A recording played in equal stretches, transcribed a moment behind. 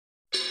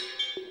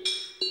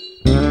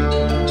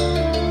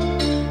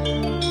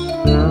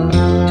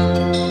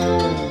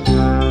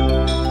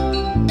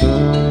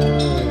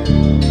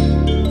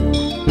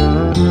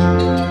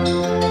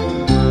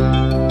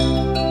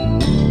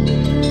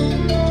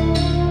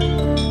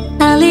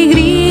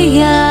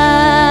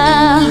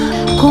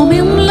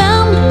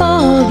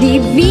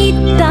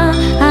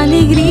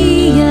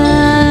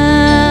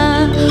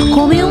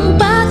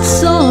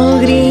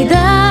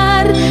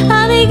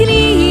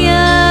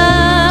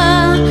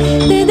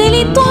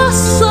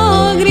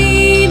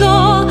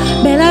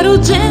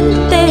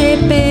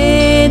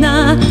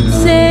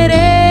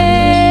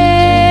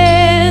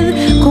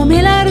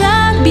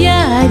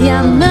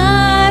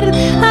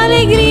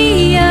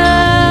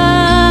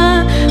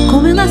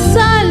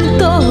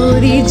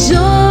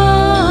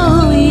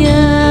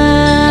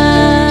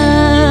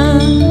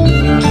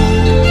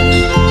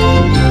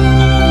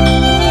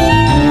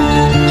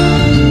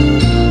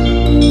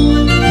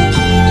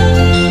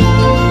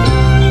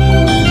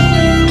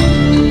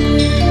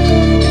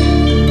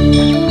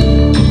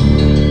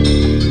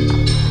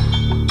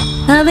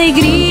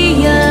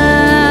Alegria,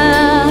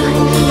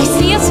 I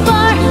see a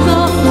spark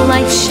of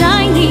life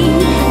shining.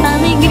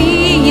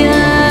 Alegria,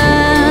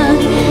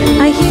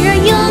 I hear a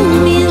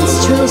young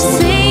minstrel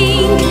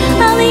sing.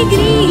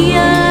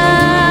 Alegria,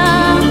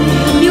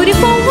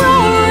 beautiful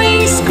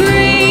roaring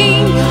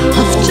scream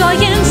of joy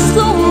and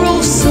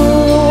sorrow so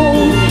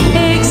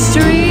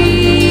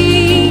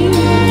extreme.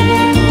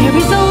 There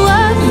is a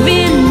love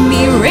in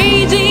me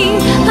raging.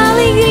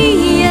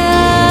 Alegria,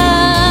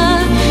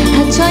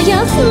 a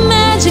joyous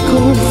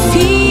magical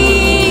feeling.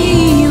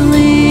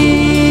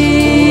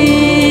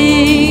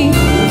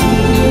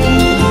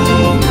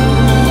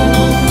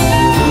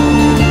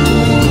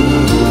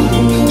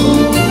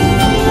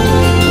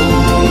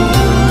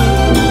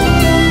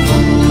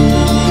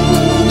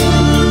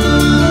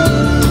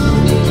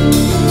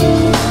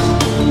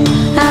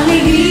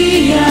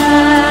 Alegria,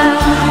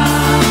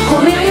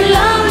 come un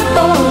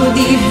lampo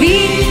di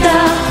vita.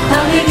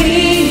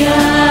 Alegria,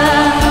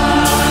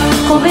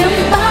 come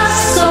un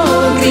passo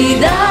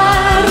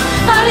gridar.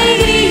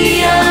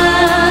 Alegria,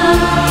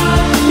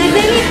 nel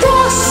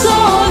delittuoso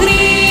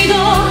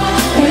grido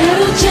della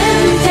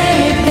lucente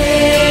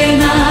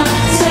pena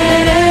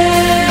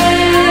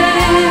serena,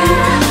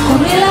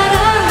 come la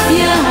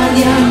rabbia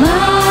di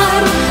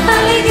amar.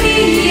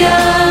 Alegria,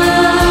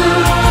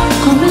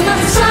 come un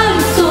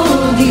assalto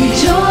di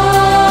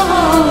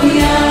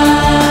gioia,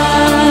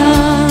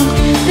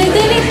 nel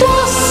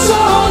delittuoso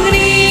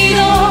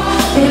grido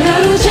della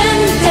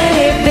lucente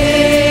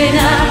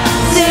pena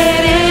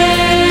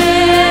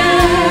serena,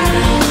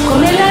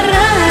 come la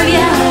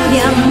rabbia di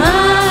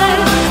amar.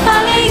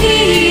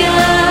 Alegria,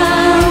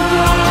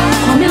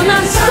 come un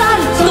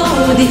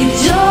assalto di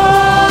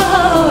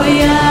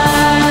gioia.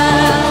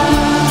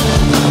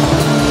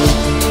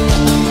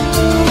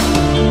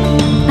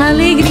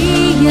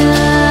 Alegría,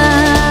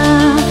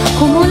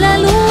 como la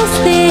luz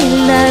de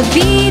la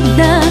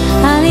vida.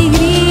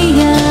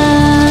 Alegría,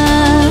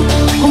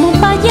 como un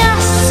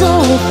payaso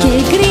que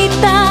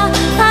grita.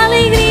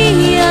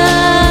 Alegría,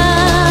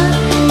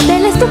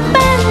 del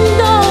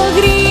estupendo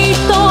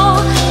grito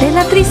de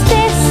la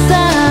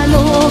tristeza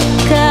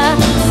loca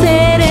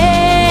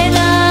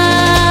serena,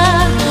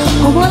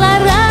 como la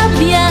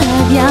rabia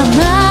de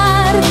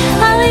amar.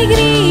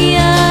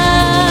 Alegría,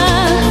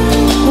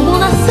 como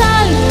un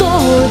asalto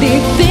de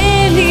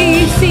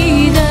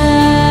felicidad,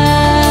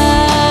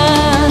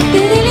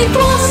 del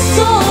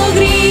delittuoso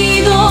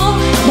grido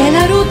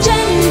della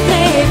ruggente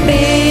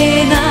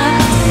pena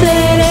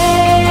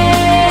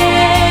serena,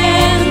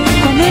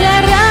 come la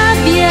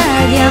rabbia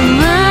di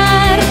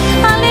amar.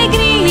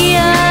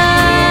 Alegria,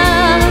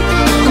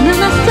 come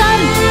un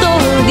assalto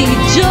di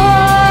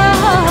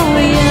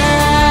gioia.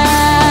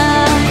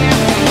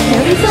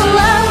 There is a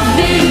love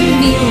in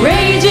me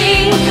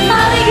raging.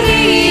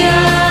 Alegria,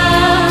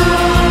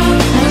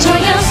 a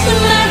joyous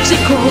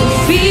magical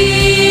feeling.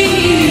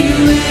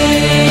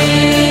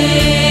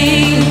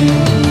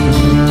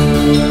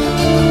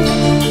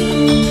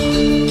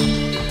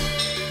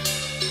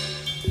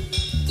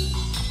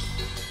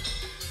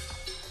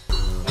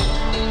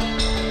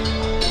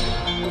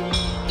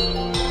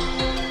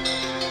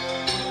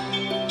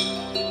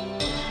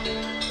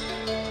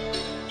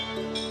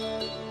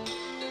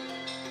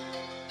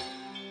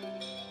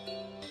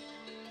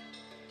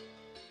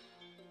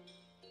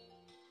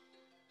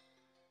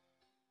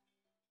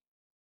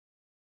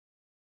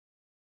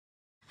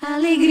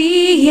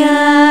 Alegria,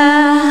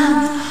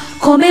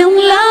 come un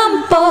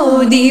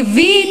lampo di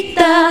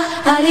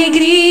vita.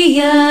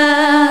 Alegria,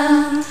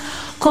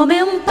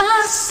 come un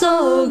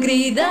passo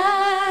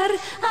gridar.